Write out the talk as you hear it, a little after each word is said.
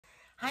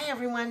Hi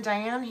everyone,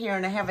 Diane here,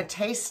 and I have a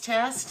taste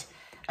test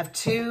of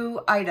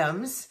two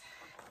items.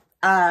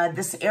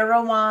 This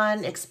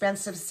Erewhon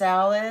expensive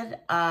salad.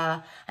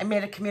 I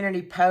made a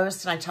community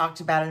post and I talked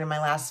about it in my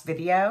last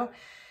video.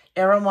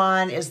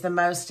 Erewhon is the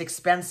most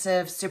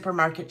expensive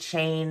supermarket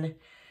chain,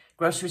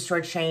 grocery store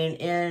chain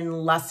in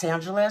Los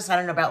Angeles. I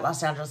don't know about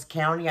Los Angeles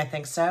County, I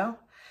think so.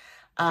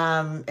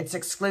 It's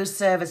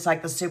exclusive. It's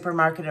like the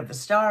supermarket of the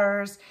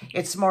stars.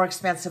 It's more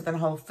expensive than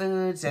Whole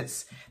Foods.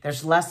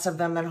 There's less of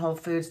them than Whole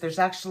Foods. There's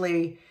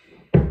actually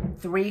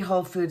 3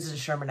 Whole Foods in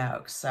Sherman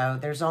Oaks. So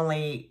there's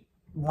only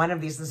one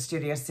of these in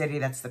Studio City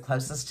that's the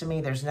closest to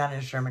me. There's none in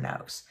Sherman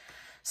Oaks.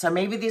 So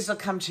maybe these will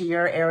come to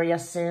your area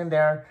soon.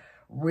 They're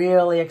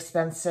really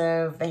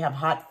expensive. They have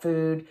hot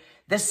food.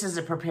 This is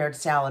a prepared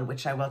salad,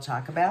 which I will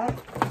talk about.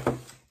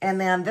 And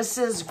then this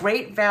is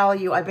great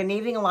value. I've been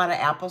eating a lot of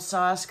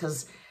applesauce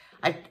because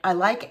I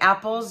like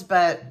apples,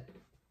 but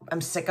I'm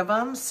sick of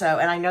them.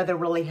 And I know they're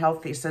really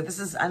healthy. So this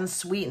is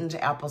unsweetened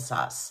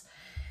applesauce.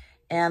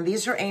 And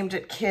these are aimed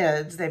at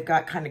kids. They've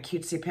got kind of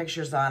cutesy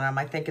pictures on them.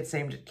 I think it's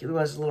aimed at, it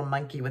was a little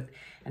monkey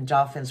and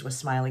dolphins with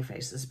smiley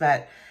faces.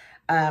 But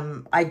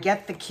I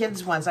get the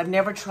kids ones. I've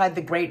never tried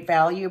the Great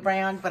Value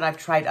brand, but I've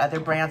tried other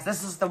brands.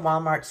 This is the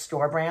Walmart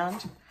store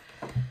brand.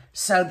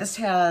 So this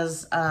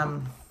has,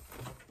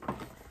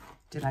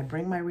 did I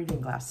bring my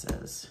reading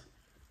glasses?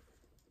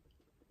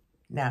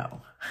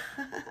 No.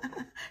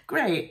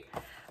 Great.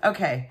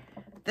 Okay.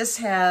 This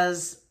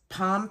has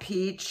Palm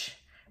Peach,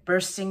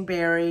 Bursting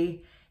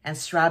Berry, and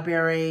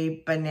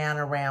Strawberry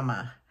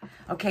Bananarama.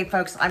 Okay,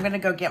 folks, I'm going to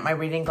go get my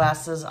reading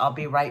glasses. I'll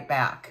be right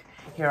back.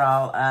 Here,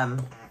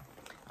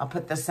 I'll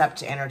put this up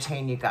to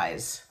entertain you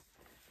guys.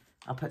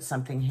 I'll put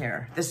something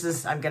here.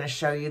 I'm going to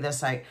show you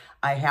this. I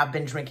have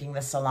been drinking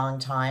this a long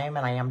time,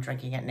 and I am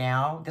drinking it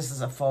now. This is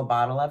a full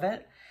bottle of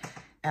it,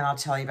 and I'll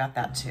tell you about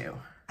that too.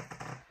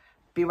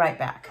 Be right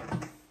back.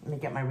 Let me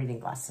get my reading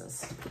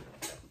glasses.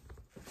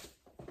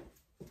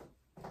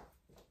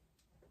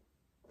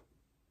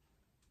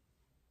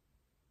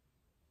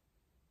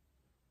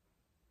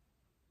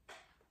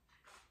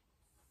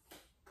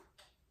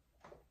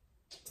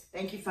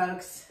 Thank you,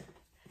 folks.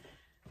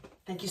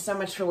 Thank you so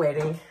much for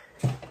waiting.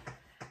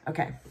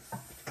 Okay.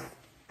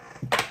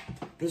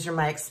 These are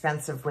my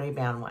expensive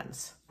Ray-Ban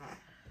ones.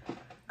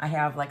 I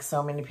have like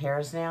so many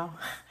pairs now.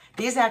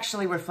 These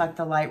actually reflect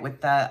the light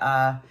with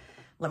the,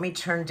 let me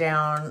turn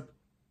down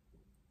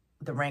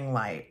the ring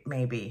light,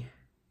 maybe.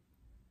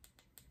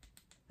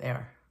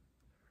 There.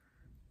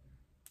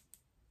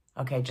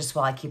 Okay, just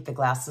while I keep the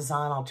glasses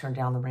on, I'll turn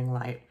down the ring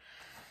light.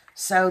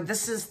 So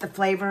this is, the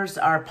flavors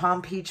are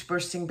Palm Peach,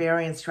 Bursting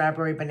Berry, and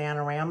Strawberry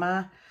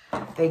Bananarama.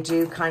 They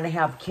do kind of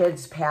have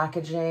kids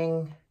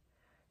packaging,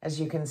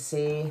 as you can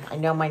see. I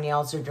know my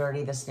nails are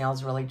dirty. This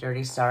nail's really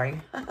dirty, sorry.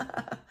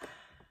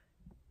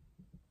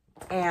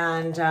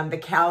 And the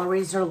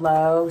calories are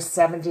low,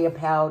 70 a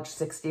pouch,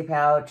 60 a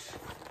pouch,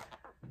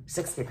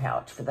 60 a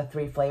pouch for the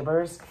 3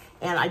 flavors.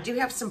 And I do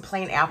have some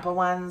plain apple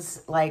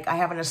ones. Like I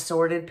have an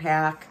assorted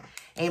pack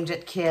aimed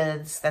at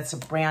kids. That's a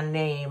brand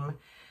name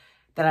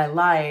that I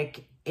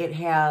like. It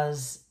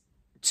has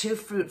 2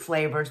 fruit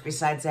flavors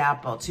besides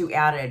apple, 2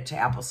 added to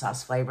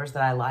applesauce flavors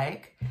that I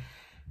like.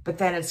 But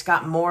then it's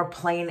got more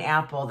plain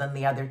apple than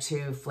the other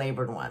 2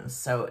 flavored ones.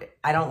 So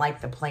I don't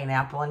like the plain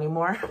apple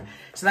anymore.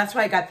 So that's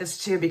why I got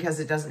this too, because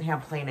it doesn't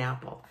have plain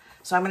apple.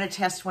 So I'm going to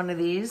test one of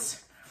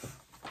these.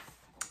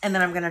 And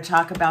then I'm going to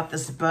talk about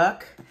this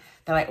book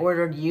that I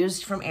ordered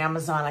used from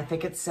Amazon. I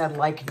think it said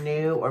like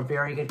new or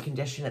very good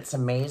condition. It's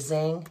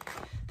amazing.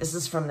 This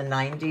is from the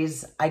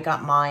 90s. I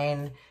got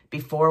mine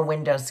before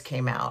Windows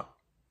came out.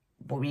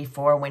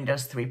 Before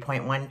Windows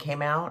 3.1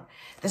 came out.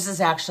 This is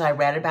actually, I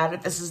read about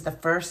it. This is the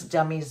first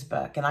Dummies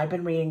book. And I've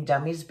been reading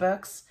Dummies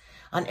books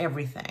on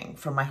everything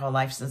for my whole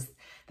life since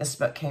this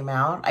book came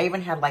out. I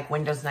even had like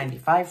Windows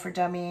 95 for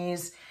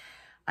Dummies.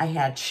 I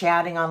had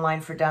chatting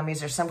online for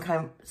Dummies or some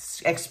kind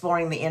of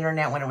exploring the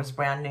internet when it was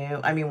brand new.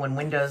 I mean, when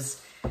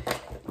Windows,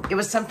 it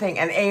was something,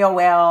 an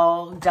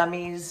AOL,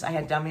 Dummies. I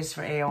had Dummies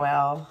for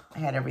AOL. I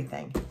had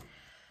everything.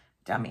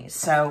 Dummies.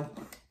 So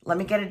let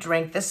me get a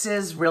drink. This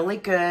is really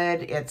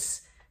good.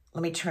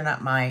 Let me turn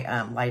up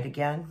my light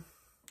again,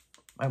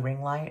 my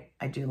ring light.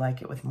 I do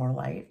like it with more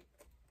light.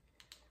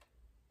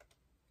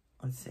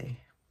 Let's see.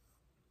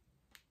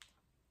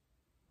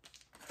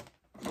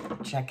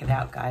 Check it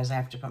out, guys. I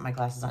have to put my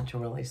glasses on to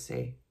really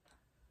see.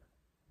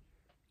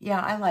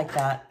 Yeah, I like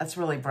that. That's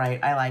really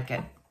bright. I like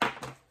it.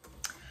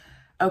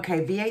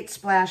 Okay, V8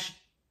 Splash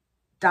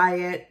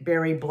Diet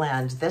Berry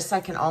Blend. This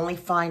I can only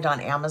find on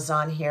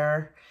Amazon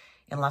here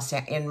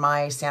in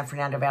my San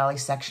Fernando Valley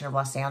section of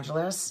Los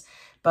Angeles.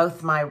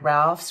 Both my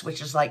Ralph's,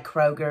 which is like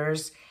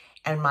Kroger's,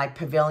 and my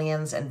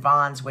Pavilions and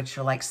Vons, which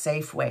are like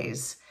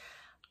Safeways,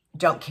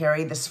 don't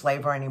carry this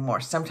flavor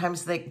anymore.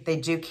 Sometimes they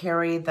do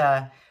carry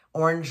the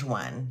orange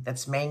one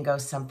that's mango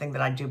something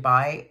that I do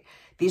buy.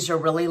 These are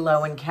really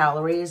low in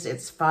calories.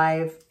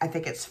 I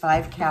think it's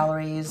 5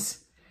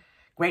 calories.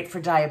 Great for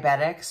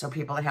diabetics or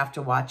people that have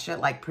to watch it,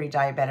 like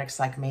pre-diabetics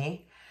like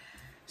me.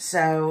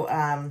 So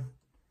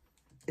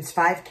It's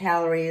 5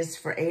 calories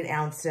for 8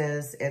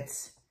 ounces.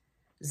 It's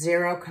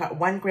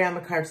 1 gram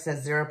of carbs,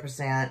 says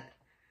 0%.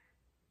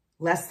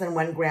 Less than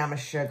 1 gram of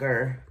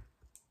sugar.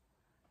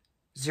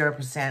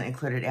 0%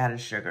 included added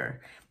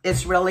sugar.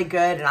 It's really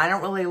good, and I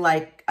don't really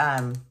like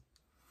I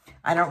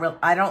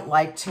don't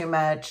like too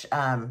much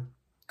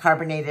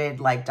carbonated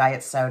like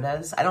diet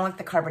sodas. I don't like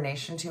the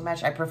carbonation too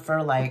much. I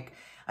prefer like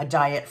a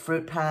diet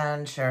fruit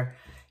punch, or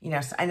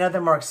I know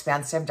they're more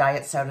expensive.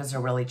 Diet sodas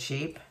are really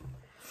cheap.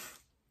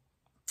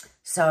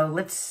 So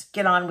let's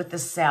get on with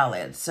this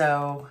salad.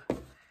 So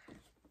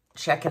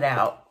check it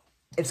out.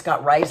 It's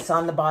got rice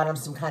on the bottom,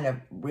 some kind of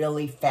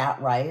really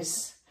fat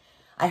rice.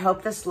 I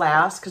hope this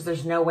lasts because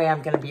there's no way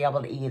I'm going to be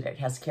able to eat it. It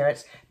has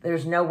carrots.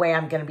 There's no way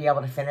I'm going to be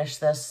able to finish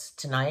this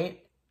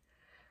tonight.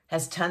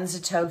 Has tons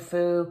of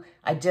tofu.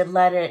 I did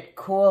let it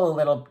cool a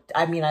little.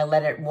 I mean, I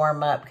let it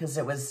warm up because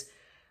it was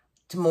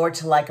more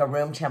to like a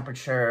room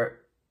temperature.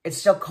 It's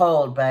still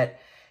cold, but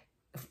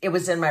it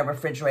was in my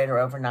refrigerator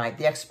overnight.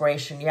 The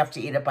expiration, you have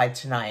to eat it by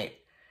tonight.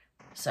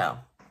 So,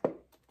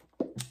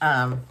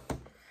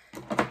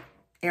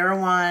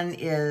 Erewhon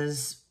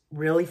is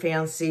really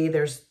fancy.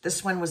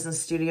 This one was in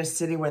Studio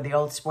City where the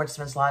old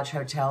Sportsman's Lodge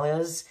Hotel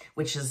is,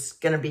 which is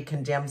going to be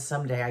condemned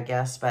someday, I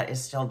guess, but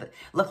it's still,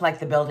 looked like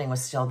the building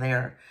was still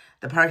there.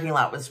 The parking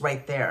lot was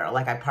right there.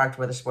 Like I parked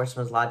where the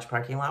Sportsman's Lodge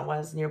parking lot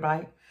was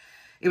nearby.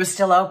 It was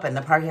still open.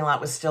 The parking lot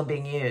was still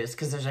being used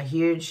because there's a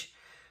huge,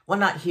 well,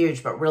 not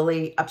huge, but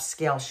really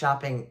upscale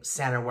shopping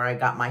center where I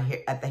got my hair,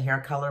 at the hair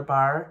color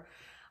bar.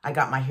 I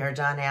got my hair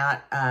done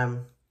at,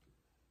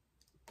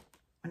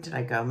 when did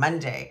I go?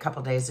 Monday, a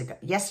couple days ago.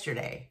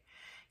 Yesterday.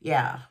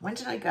 Yeah. When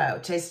did I go?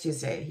 Today's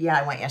Tuesday. Yeah,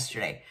 I went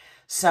yesterday.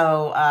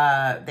 So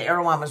the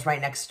Erewhon was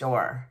right next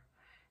door.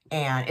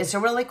 And it's a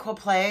really cool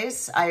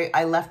place.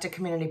 I left a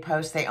community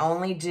post. They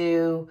only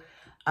do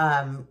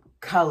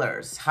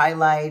colors,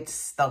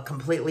 highlights. They'll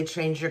completely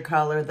change your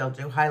color. They'll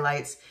do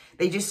highlights.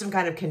 They do some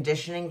kind of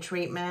conditioning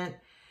treatment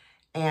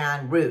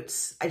and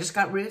roots. I just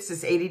got roots.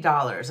 It's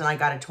 $80 and I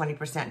got a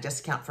 20%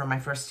 discount for my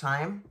first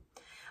time.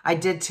 I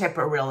did tip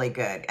her really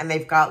good. And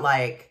they've got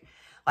like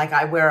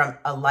I wear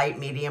a light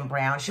medium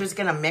brown. She was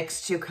going to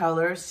mix 2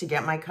 colors to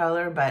get my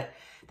color, but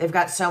they've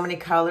got so many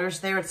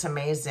colors there. It's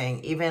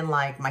amazing. Even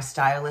like my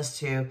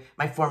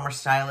former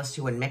stylist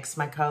who would mix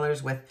my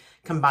colors with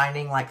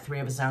combining like 3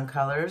 of his own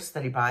colors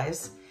that he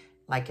buys,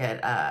 like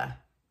at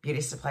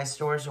beauty supply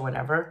stores or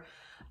whatever.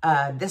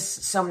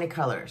 So many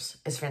colors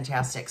is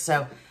fantastic.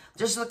 So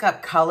just look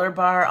up Color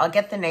Bar. I'll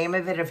get the name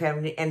of it if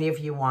any of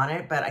you want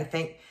it, but I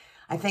think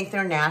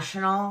they're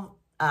national,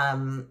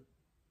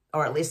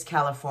 or at least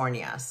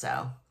California.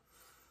 So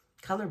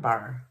Color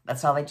Bar,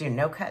 that's all they do.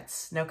 No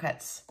cuts, no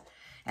cuts.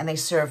 And they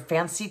serve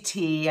fancy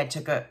tea. I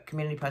took a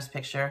community post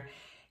picture.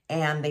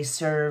 And they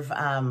serve,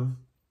 what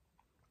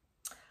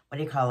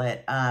do you call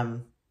it?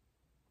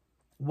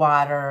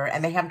 Water.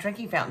 And they have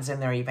drinking fountains in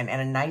there even.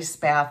 And a nice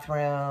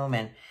bathroom.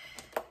 And,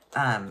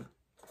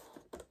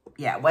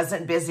 yeah, it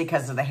wasn't busy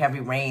because of the heavy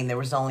rain. There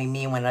was only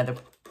me and one other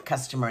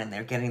customer in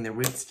there getting the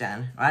roots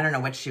done. I don't know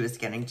what she was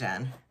getting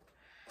done.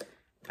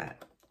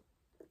 But,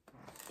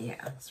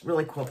 yeah, it's a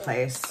really cool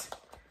place.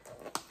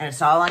 And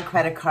it's all on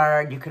credit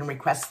card. You can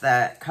request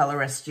the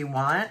colorist you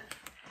want,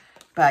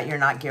 but you're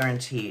not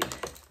guaranteed.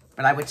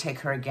 But I would take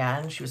her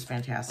again. She was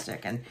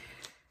fantastic. And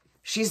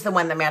she's the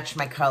one that matched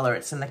my color.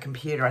 It's in the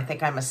computer. I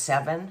think I'm a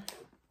 7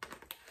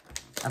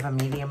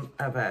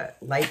 of a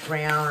light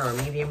brown or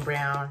a medium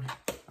brown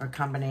or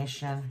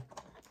combination.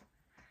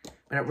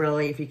 But it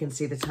really, if you can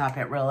see the top,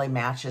 it really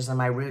matches. And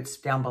my roots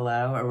down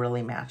below are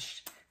really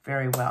matched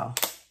very well.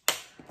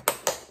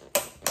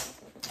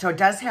 So it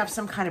does have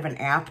some kind of an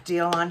app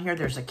deal on here.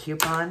 There's a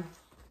coupon.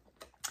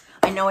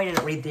 I know I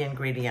didn't read the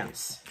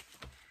ingredients.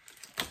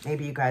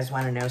 Maybe you guys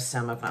want to know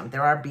some of them.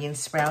 There are bean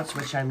sprouts,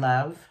 which I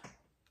love.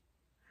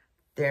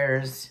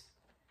 There's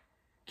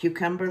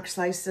cucumber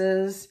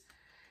slices,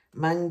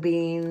 mung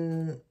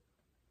bean,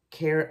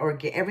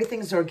 carrot,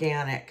 everything's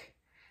organic.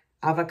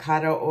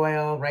 Avocado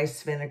oil,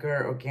 rice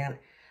vinegar,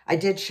 organic. I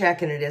did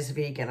check and it is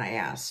vegan, I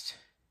asked.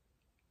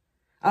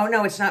 Oh,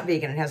 no, it's not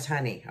vegan. It has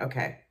honey.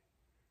 Okay.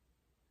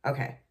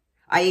 Okay.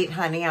 I eat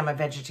honey. I'm a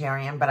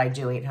vegetarian, but I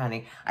do eat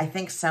honey. I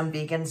think some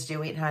vegans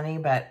do eat honey,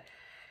 but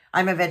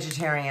I'm a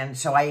vegetarian,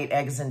 so I eat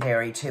eggs and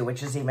dairy too,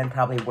 which is even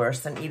probably worse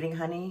than eating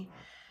honey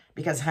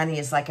because honey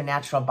is like a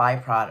natural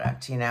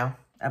byproduct, you know,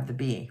 of the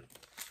bee.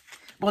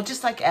 Well,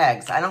 just like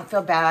eggs. I don't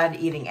feel bad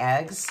eating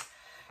eggs,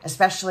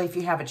 especially if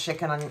you have a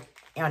chicken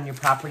on your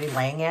property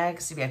laying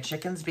eggs, if you have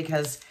chickens,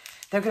 because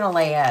they're going to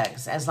lay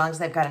eggs as long as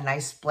they've got a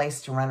nice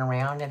place to run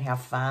around and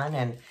have fun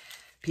and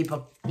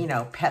people, you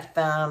know, pet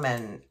them,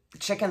 and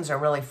chickens are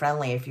really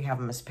friendly if you have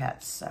them as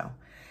pets. So,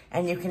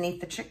 and you can eat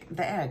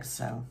the eggs.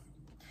 So,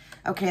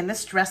 okay. And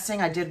this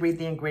dressing, I did read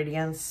the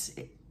ingredients.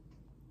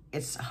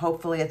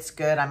 Hopefully it's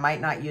good. I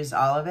might not use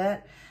all of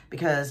it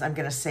because I'm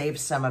going to save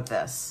some of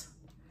this.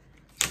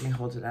 Let me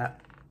hold it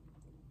up.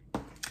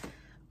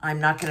 I'm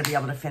not going to be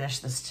able to finish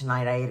this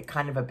tonight. I ate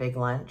kind of a big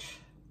lunch.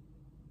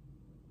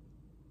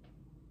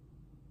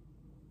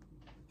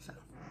 So,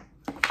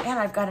 And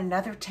I've got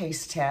another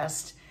taste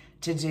test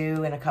to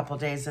do in a couple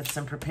days of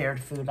some prepared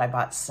food I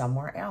bought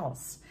somewhere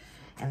else.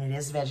 And it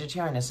is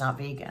vegetarian, it's not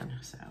vegan.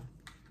 So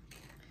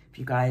if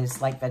you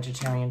guys like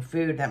vegetarian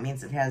food, that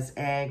means it has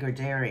egg or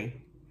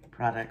dairy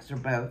products or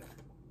both.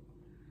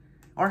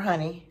 Or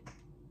honey.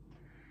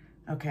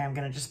 Okay, I'm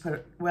gonna just put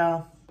it,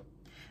 well,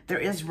 there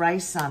is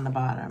rice on the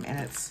bottom and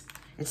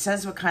it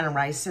says what kind of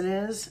rice it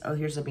is. Oh,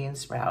 here's a bean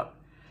sprout.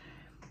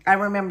 I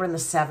remember in the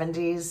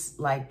 70s,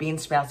 like bean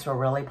sprouts were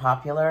really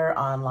popular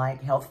on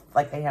like health,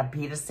 like they have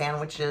pita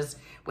sandwiches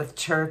with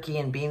turkey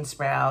and bean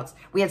sprouts.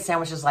 We had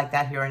sandwiches like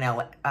that here in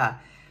LA.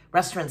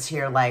 Restaurants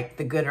here, like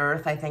the Good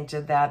Earth, I think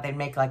did that. They'd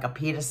make like a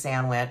pita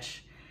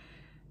sandwich.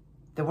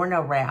 There were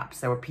no wraps,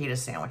 there were pita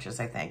sandwiches,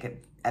 I think,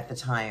 at the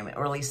time,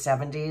 early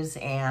 70s.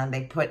 And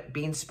they put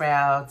bean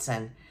sprouts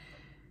and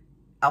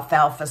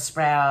alfalfa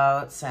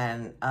sprouts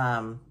and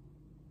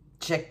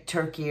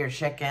turkey or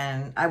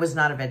chicken. I was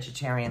not a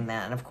vegetarian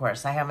then, of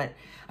course.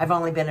 I've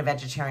only been a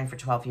vegetarian for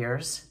 12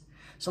 years.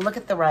 So look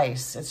at the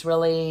rice. It's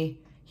really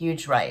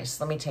huge rice.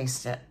 Let me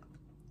taste it.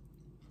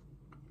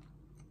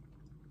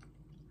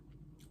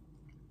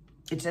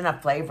 It's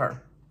enough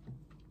flavor.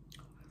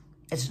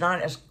 It's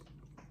not as,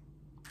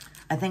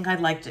 I think I'd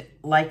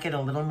like it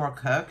a little more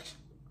cooked.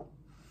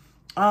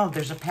 Oh,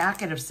 there's a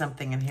packet of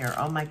something in here.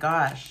 Oh my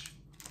gosh.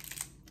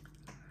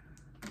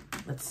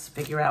 Let's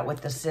figure out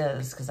what this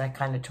is because I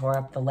kind of tore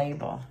up the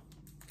label.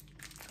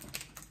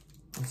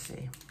 Let's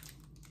see.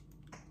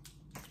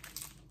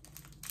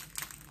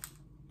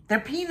 They're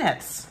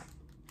peanuts.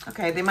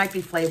 Okay, they might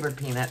be flavored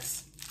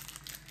peanuts.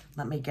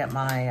 Let me get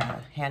my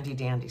handy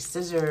dandy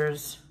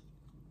scissors.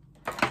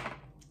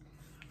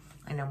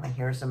 I know my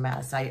hair's a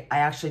mess. I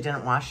actually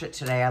didn't wash it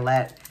today.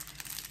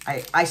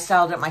 I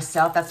styled it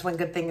myself. That's one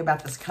good thing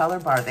about this color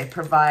bar. They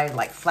provide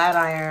like flat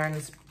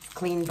irons,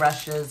 clean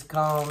brushes,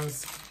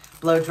 combs,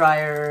 blow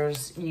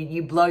dryers.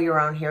 You blow your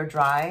own hair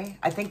dry.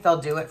 I think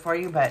they'll do it for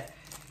you, but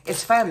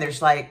it's fun.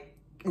 There's like,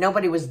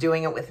 nobody was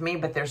doing it with me,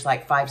 but there's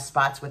like 5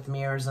 spots with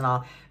mirrors and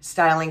all.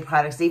 Styling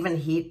products, even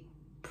heat,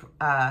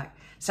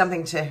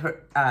 something to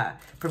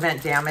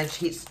prevent damage,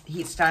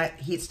 heat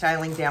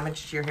styling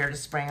damage to your hair to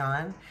spray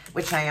on,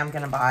 which I am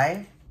gonna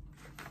buy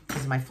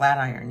because of my flat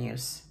iron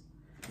use.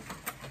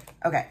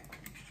 Okay,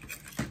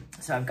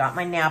 so I've got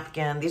my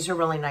napkin. These are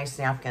really nice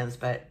napkins,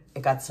 but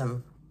it got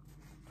some,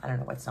 I don't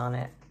know what's on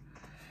it,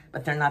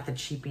 but they're not the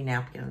cheapy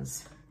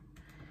napkins.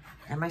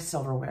 And my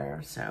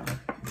silverware, so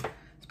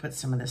let's put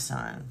some of this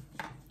on.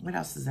 What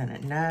else is in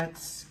it?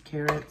 Nuts,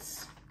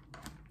 carrots.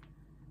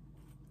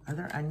 Are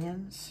there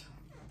onions?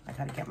 I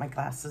gotta get my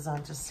glasses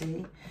on to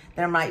see.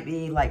 There might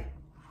be like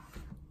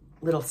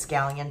little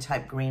scallion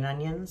type green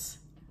onions.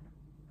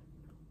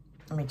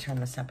 Let me turn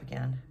this up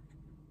again.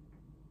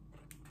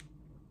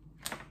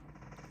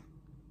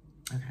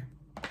 Okay,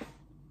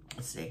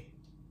 let's see.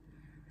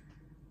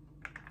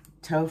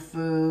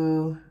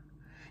 Tofu.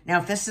 Now,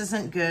 if this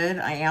isn't good,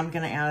 I am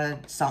gonna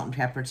add salt and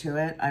pepper to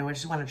it. I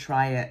just wanna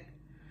try it.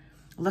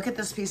 Look at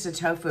this piece of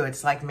tofu.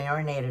 It's like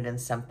marinated in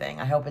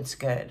something. I hope it's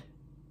good.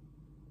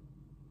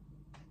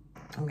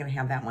 I'm gonna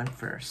have that one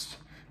first.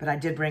 But I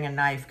did bring a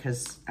knife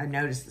because I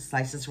noticed the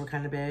slices were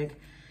kind of big.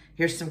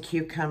 Here's some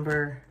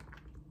cucumber,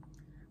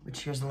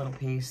 which here's a little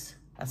piece.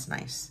 That's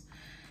nice.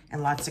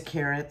 And lots of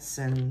carrots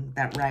and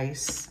that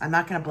rice. I'm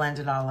not gonna blend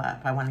it all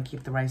up. I wanna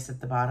keep the rice at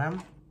the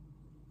bottom.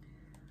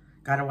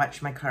 Gotta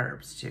watch my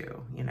carbs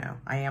too, you know.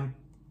 I am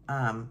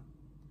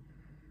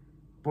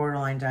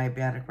borderline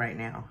diabetic right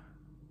now.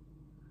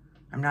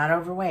 I'm not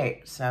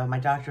overweight, so my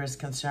doctor is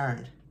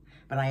concerned.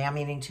 But I am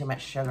eating too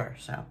much sugar,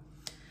 so.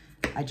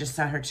 I just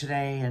saw her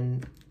today,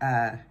 and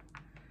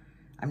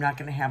I'm not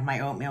gonna have my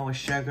oatmeal with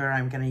sugar.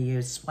 I'm gonna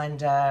use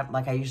Splenda,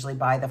 like I usually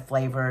buy the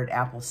flavored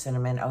apple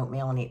cinnamon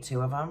oatmeal and eat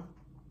 2 of them.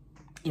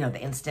 You know,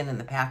 the instant in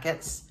the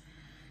packets.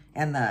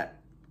 And I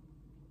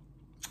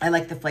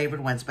like the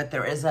flavored ones, but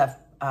there is a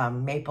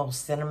maple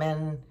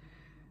cinnamon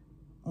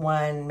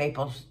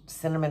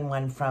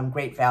one from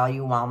Great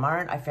Value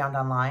Walmart I found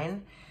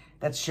online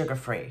that's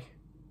sugar-free.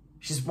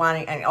 She's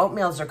wanting, and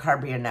oatmeals are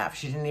carby enough.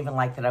 She didn't even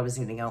like that I was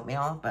eating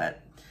oatmeal,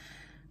 but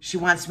she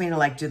wants me to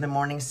like do the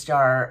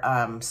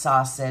Morningstar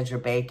sausage or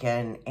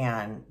bacon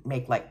and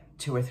make like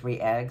 2 or 3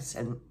 eggs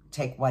and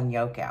take 1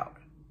 yolk out.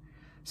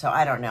 So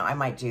I don't know, I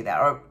might do that.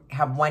 Or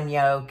have 1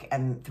 yolk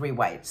and 3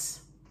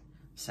 whites.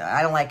 So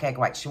I don't like egg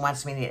whites. She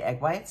wants me to eat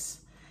egg whites.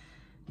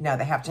 No,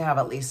 they have to have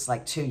at least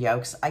like 2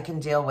 yolks. I can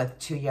deal with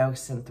 2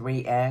 yolks and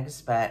 3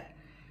 eggs, but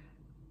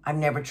I've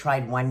never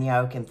tried 1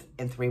 yolk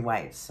and 3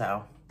 whites.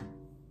 So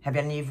have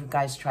any of you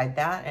guys tried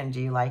that? And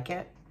do you like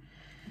it?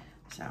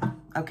 So,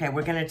 okay,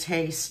 we're gonna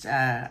taste,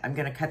 I'm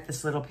gonna cut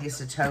this little piece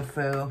of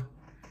tofu,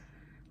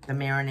 the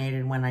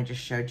marinated one I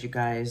just showed you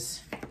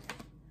guys,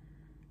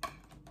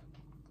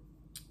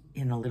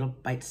 in a little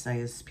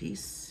bite-sized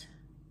piece.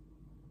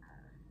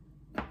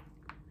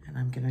 And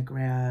I'm gonna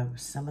grab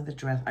some of the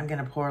dress, I'm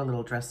gonna pour a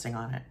little dressing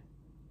on it.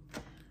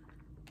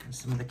 And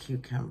some of the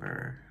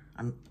cucumber,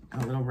 and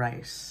a little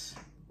rice.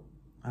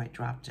 Oh, I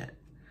dropped it.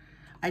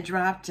 I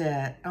dropped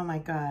it, oh my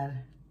God.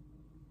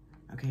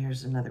 Okay,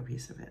 here's another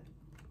piece of it.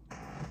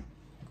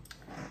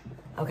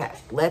 Okay,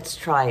 let's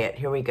try it.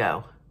 Here we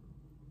go.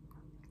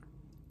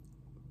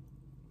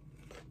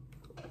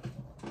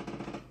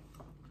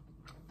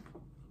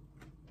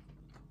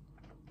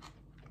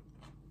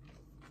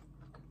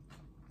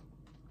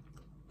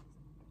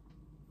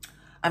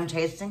 I'm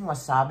tasting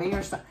wasabi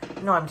or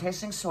something. No, I'm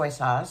tasting soy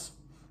sauce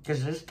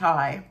because it's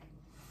Thai.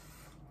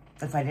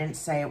 If I didn't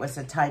say it was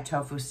a Thai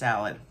tofu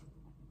salad.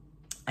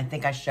 I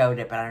think I showed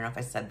it, but I don't know if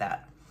I said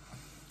that.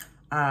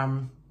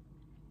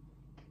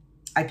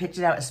 I picked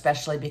it out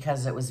especially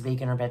because it was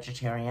vegan or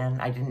vegetarian.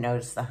 I didn't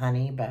notice the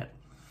honey, but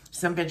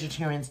some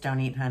vegetarians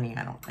don't eat honey,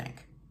 I don't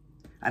think.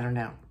 I don't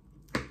know.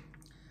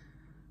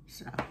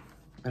 So,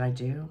 but I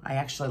do. I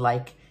actually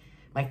like,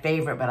 my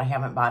favorite, but I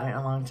haven't bought it in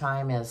a long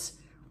time, is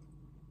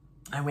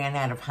I ran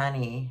out of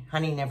honey.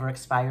 Honey never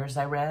expires,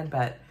 I read,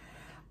 but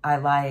I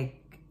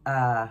like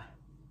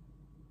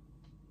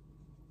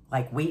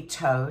wheat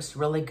toast,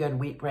 really good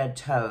wheat bread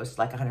toast,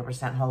 like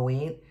 100% whole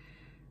wheat,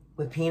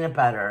 with peanut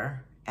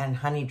butter and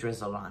honey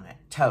drizzled on it.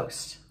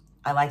 Toast.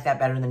 I like that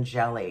better than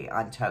jelly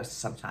on toast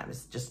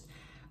sometimes. Just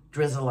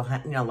drizzle of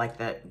honey, you know, like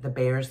the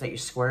bears that you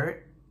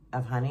squirt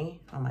of honey.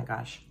 Oh my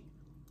gosh.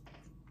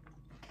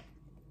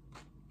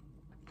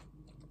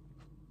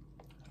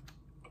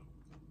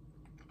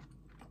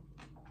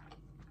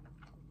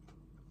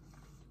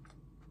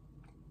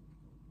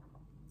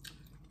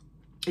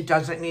 It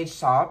doesn't need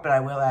salt, but I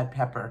will add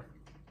pepper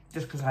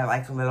just because I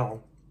like a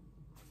little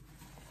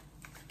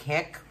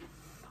kick.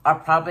 I'll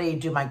probably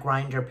do my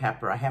grinder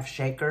pepper. I have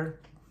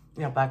shaker,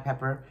 you know, black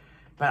pepper,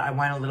 but I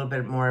want a little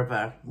bit more of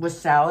a, with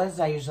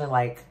salads, I usually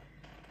like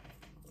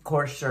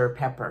coarser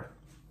pepper.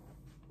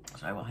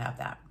 So I will have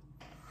that.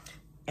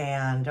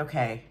 And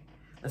okay,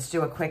 let's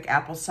do a quick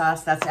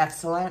applesauce. That's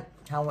excellent.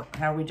 How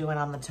are we doing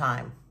on the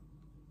time?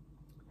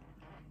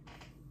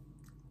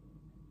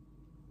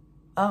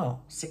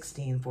 Oh,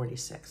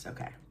 16:46,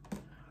 okay.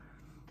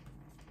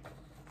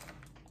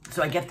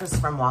 So I get this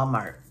from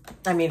Walmart.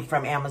 I mean,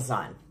 from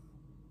Amazon,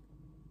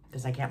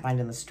 because I can't find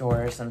it in the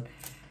stores. And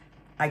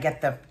I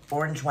get the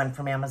orange one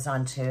from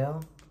Amazon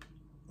too.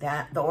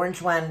 The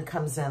orange one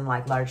comes in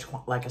like large,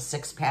 like a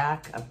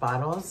 6-pack of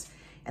bottles.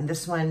 And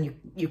this one,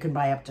 you can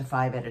buy up to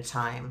 5 at a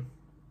time.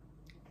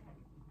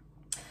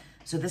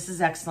 So this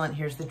is excellent.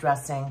 Here's the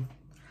dressing.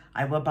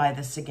 I will buy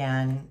this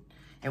again.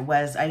 It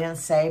was, I didn't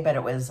say, but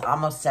it was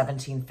almost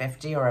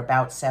 $17.50 or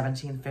about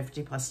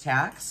 $17.50 plus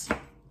tax.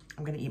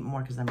 I'm going to eat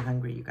more because I'm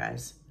hungry, you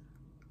guys.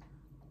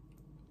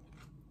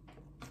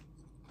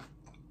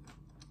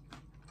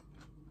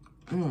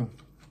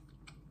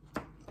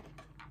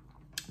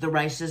 The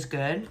rice is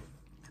good.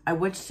 I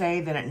would say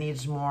that it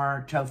needs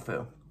more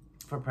tofu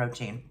for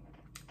protein.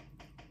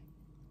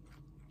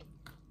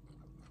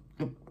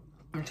 The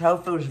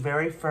tofu is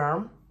very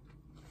firm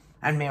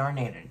and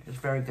marinated. It's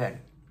very good.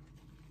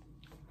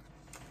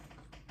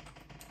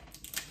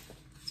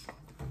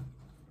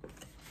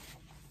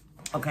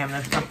 Okay, and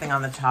there's something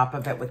on the top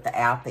of it with the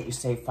app that you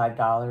save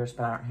 $5,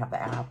 but I don't have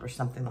the app or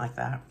something like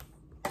that.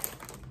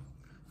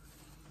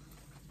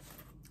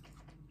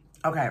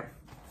 Okay,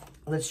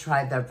 let's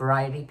try the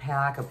variety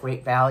pack of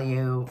great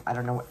value. I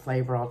don't know what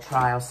flavor I'll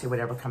try. I'll see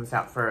whatever comes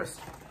out first.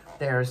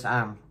 There's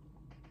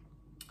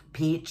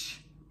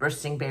peach,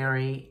 bursting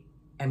berry,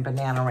 and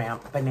banana.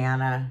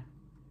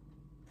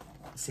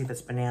 Let's see if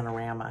it's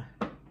Bananarama.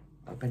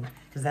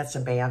 Because that's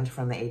a band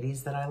from the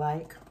 80s that I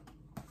like.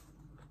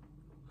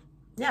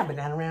 Yeah,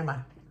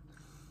 Bananarama.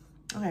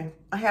 Okay,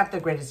 I have the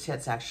greatest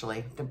hits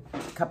actually. The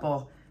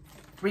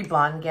three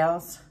blonde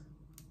gals.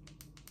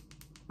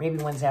 Maybe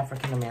one's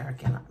African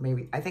American.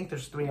 Maybe, I think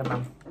there's 3 of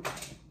them.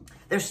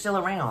 They're still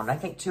around. I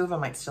think 2 of them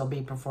might still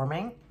be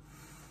performing.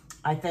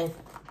 I think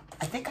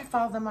I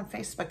follow them on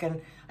Facebook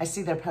and I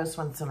see their posts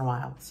once in a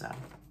while. So,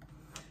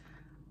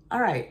 all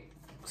right.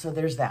 So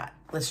there's that.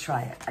 Let's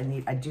try it.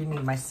 I do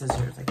need my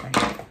scissors. I think.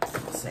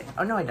 Let's see.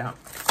 Oh no, I don't.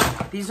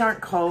 These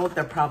aren't cold.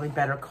 They're probably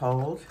better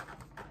cold.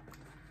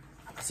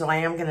 So I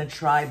am going to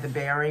try the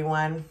berry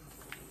one.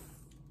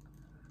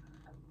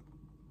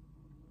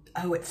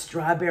 Oh, it's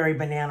strawberry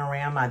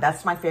Bananarama.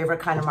 That's my favorite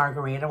kind of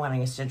margarita when I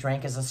used to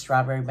drink, is a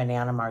strawberry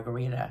banana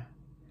margarita.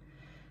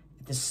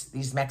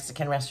 These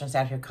Mexican restaurants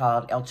out here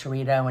called El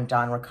Chorrito and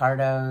Don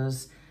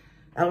Ricardo's.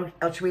 El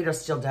Chorrito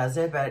still does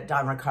it, but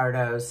Don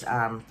Ricardo's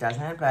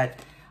doesn't. But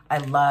I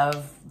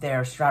love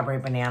their strawberry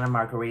banana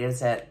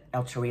margaritas at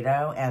El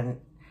Chorrito. And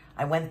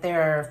I went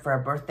there for a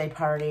birthday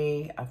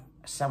party, a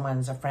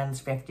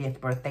friend's 50th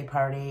birthday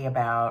party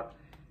about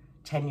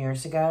 10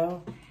 years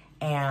ago.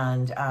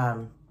 And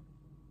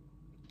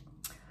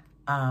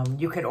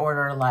you could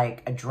order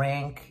like a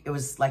drink. It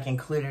was like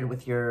included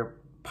with your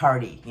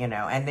party, you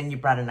know, and then you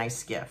brought a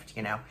nice gift,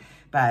 you know.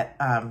 But,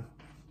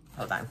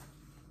 hold on.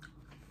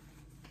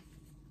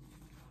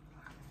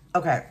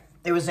 Okay,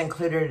 it was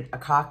included a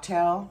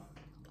cocktail,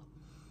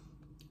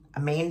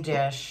 a main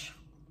dish,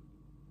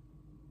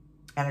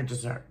 and a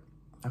dessert.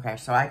 Okay,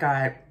 so I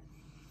got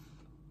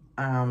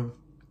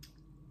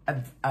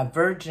a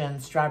virgin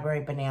strawberry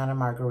banana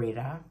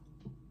margarita,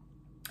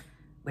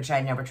 which I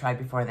had never tried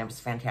before, and it was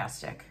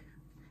fantastic.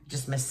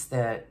 Just missed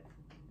the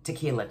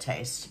tequila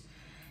taste.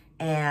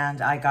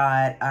 And I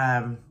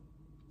got,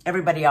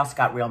 everybody else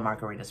got real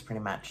margaritas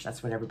pretty much.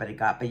 That's what everybody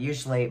got. But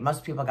usually,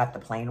 most people got the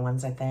plain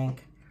ones, I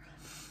think,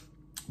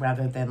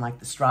 rather than like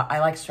I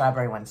like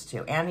strawberry ones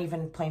too. And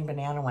even plain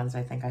banana ones,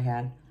 I think I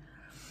had.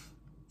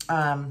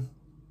 And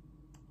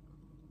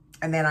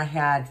then I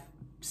had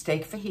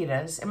steak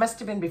fajitas. It must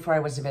have been before I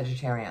was a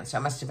vegetarian. So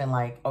it must have been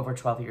like over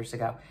 12 years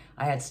ago.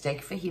 I had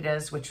steak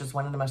fajitas, which was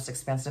one of the most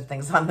expensive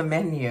things on the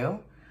menu.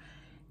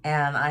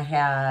 And I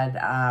had,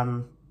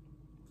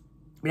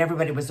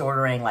 everybody was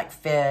ordering like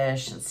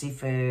fish and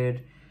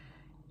seafood.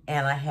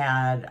 And I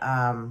had,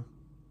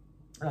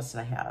 what else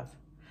did I have?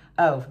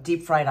 Oh,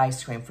 deep fried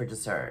ice cream for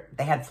dessert.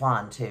 They had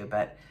flan too,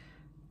 but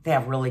they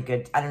have really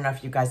good, I don't know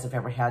if you guys have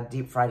ever had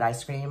deep fried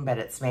ice cream, but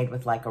it's made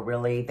with like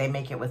they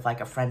make it with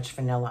like a French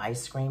vanilla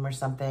ice cream or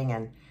something.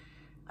 And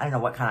I don't know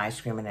what kind of ice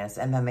cream it is.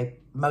 And then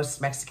most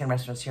Mexican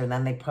restaurants here, and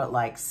then they put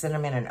like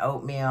cinnamon and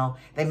oatmeal.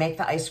 They make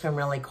the ice cream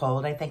really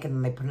cold, I think, and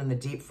then they put it in the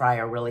deep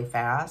fryer really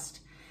fast.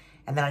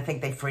 And then I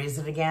think they freeze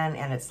it again,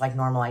 and it's like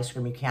normal ice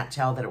cream. You can't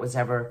tell that it was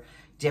ever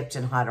dipped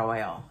in hot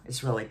oil.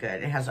 It's really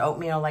good. It has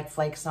oatmeal like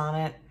flakes on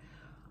it.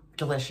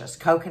 Delicious.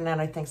 Coconut,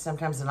 I think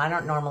sometimes, and I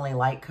don't normally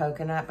like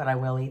coconut, but I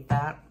will eat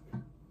that.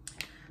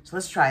 So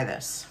let's try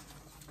this.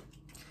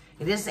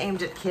 It is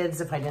aimed at kids.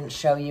 If I didn't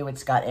show you,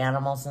 it's got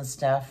animals and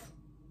stuff.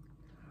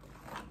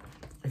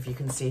 If you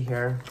can see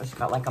here, it's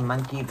got like a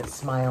monkey that's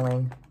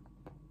smiling.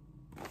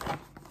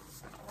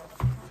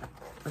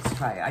 Let's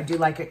try it. I do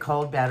like it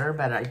cold better,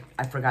 but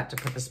I forgot to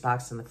put this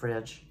box in the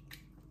fridge.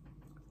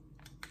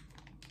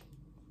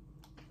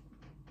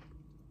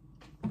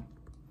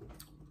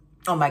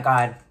 Oh my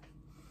God.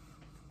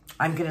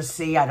 I'm going to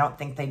see. I don't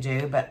think they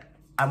do, but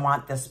I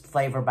want this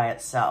flavor by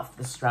itself,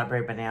 the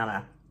strawberry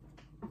banana.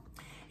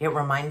 It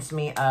reminds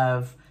me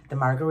of the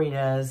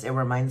margaritas. It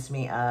reminds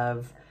me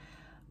of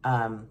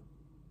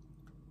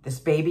this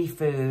baby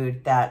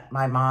food that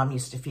my mom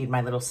used to feed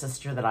my little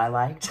sister that I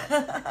liked.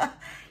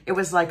 It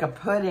was like a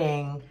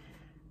pudding.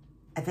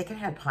 I think it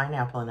had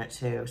pineapple in it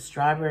too.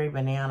 Strawberry,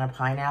 banana,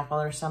 pineapple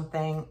or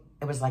something.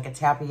 It was like a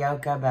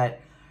tapioca,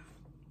 but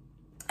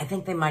I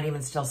think they might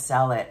even still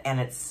sell it. And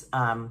it's,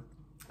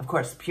 of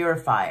course,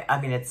 purified.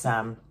 I mean, it's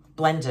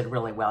blended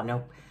really well.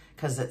 No,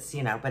 because it's,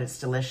 but it's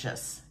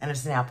delicious. And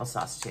it's an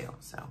applesauce too,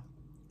 so.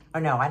 Oh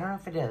no, I don't know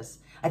if it is.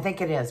 I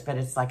think it is, but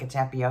it's like a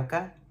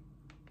tapioca.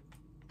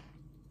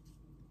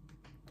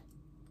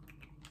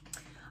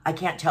 I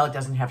can't tell it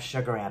doesn't have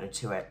sugar added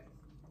to it.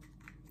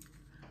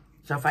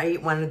 So if I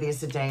eat one of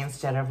these a day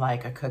instead of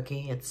like a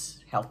cookie, it's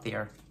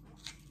healthier.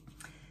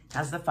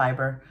 Has the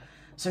fiber.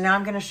 So now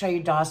I'm going to show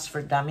you DOS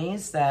for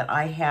Dummies that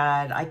I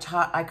had. I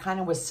kind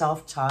of was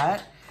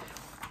self-taught.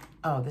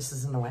 Oh, this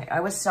is in the way. I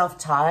was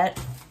self-taught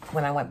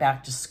when I went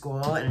back to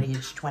school at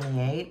age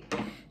 28.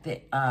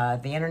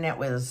 The internet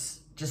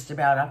was just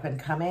about up and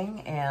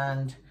coming,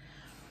 and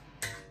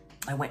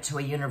I went to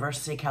a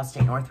university, Cal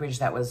State Northridge,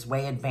 that was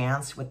way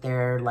advanced with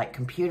their like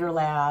computer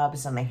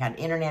labs, and they had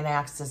internet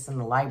access in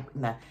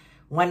the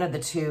one of the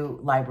two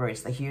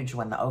libraries, the huge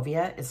one, the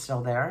Ovia, is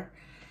still there.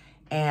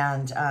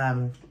 And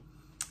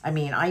I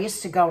mean, I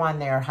used to go on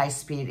their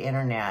high-speed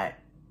internet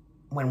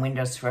when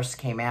Windows first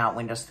came out,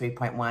 Windows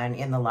 3.1,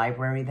 in the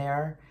library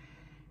there.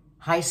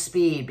 High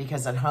speed,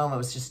 because at home it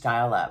was just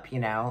dial-up,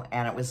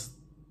 and it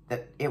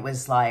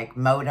was like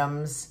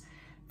modems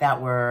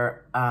that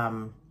were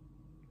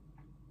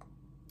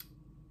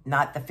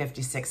not the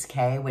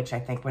 56K, which I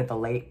think were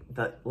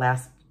the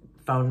last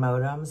phone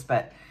modems,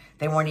 but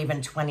they weren't even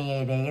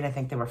 28.8. I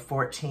think they were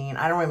 14.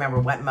 I don't remember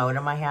what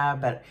modem I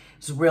had, but it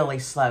was really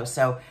slow.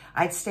 So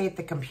I'd stay at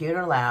the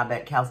computer lab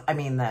at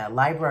the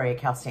library at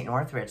Cal State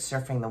Northridge,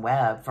 surfing the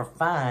web for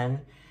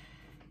fun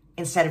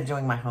instead of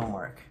doing my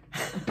homework.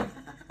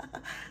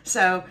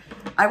 So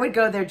I would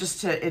go there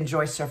just to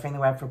enjoy surfing the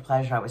web for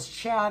pleasure. I was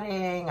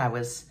chatting.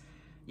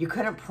 You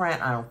couldn't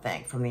print, I don't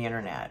think, from the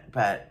internet,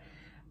 but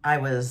I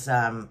was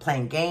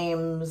playing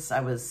games.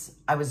 I was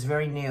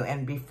very new.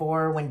 And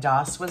when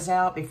DOS was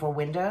out, before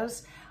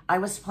Windows, I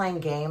was playing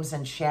games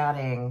and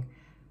chatting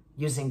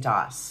using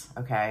DOS,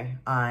 okay,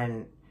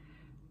 on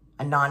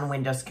a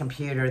non-Windows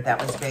computer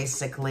that was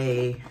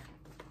basically,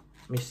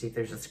 let me see if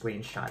there's a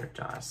screenshot of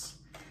DOS.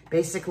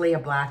 Basically a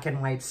black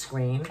and white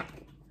screen.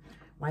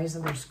 Why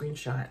isn't there a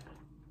screenshot?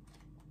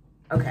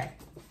 Okay.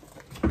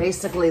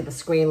 Basically the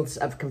screens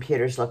of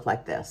computers look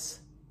like this.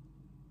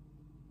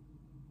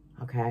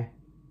 Okay.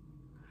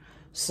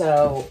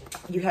 So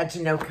you had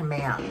to know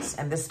commands,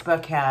 and this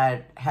book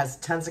has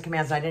tons of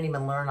commands. I didn't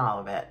even learn all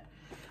of it.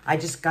 I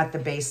just got the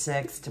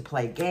basics to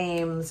play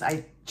games.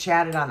 I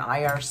chatted on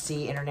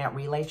IRC, Internet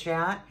Relay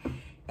Chat,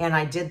 and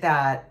I did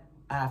that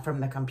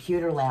from the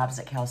computer labs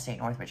at Cal State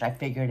Northridge. I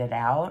figured it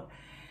out.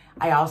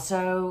 I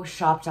also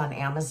shopped on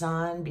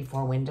Amazon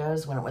before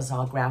Windows when it was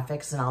all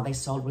graphics and all they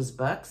sold was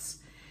books.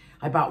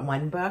 I bought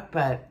one book,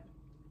 but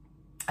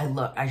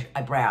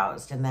I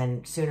browsed, and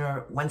then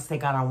once they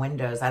got on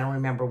Windows, I don't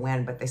remember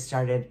when, but they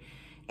started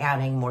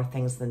adding more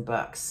things than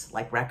books,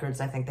 like records.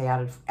 I think they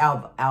added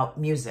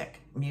music,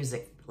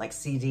 like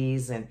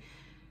CDs and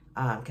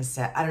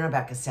cassette. I don't know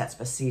about cassettes,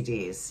 but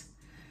CDs.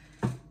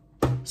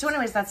 So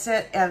anyways, that's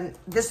it. And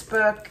this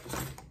book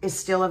is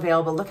still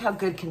available. Look how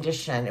good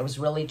condition. It was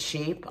really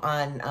cheap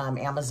on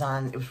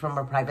Amazon. It was from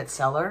a private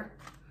seller.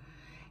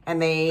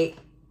 And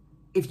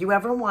if you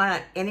ever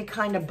want any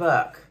kind of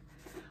book,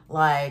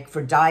 like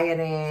for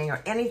dieting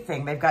or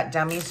anything, they've got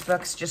Dummies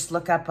books. Just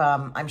look up,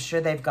 I'm sure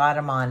they've got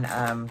them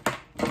on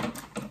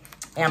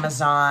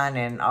Amazon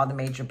and all the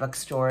major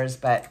bookstores.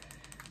 But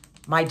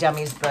my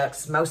Dummies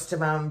books, most of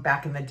them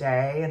back in the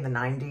day, in the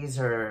 90s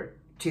or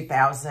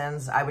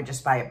 2000s, I would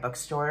just buy at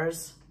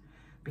bookstores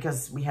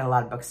because we had a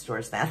lot of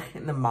bookstores then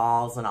in the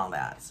malls and all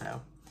that.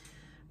 So,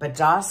 but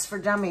DOS for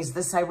Dummies,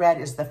 this I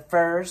read is the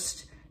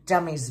first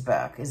Dummies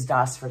book, is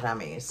DOS for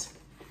Dummies.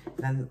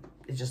 Then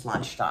it just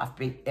launched off.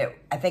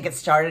 I think it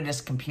started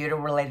as computer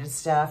related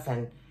stuff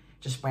and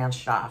just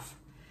branched off.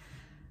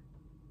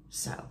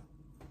 So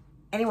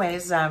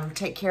anyways,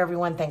 take care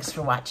everyone. Thanks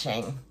for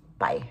watching.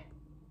 Bye.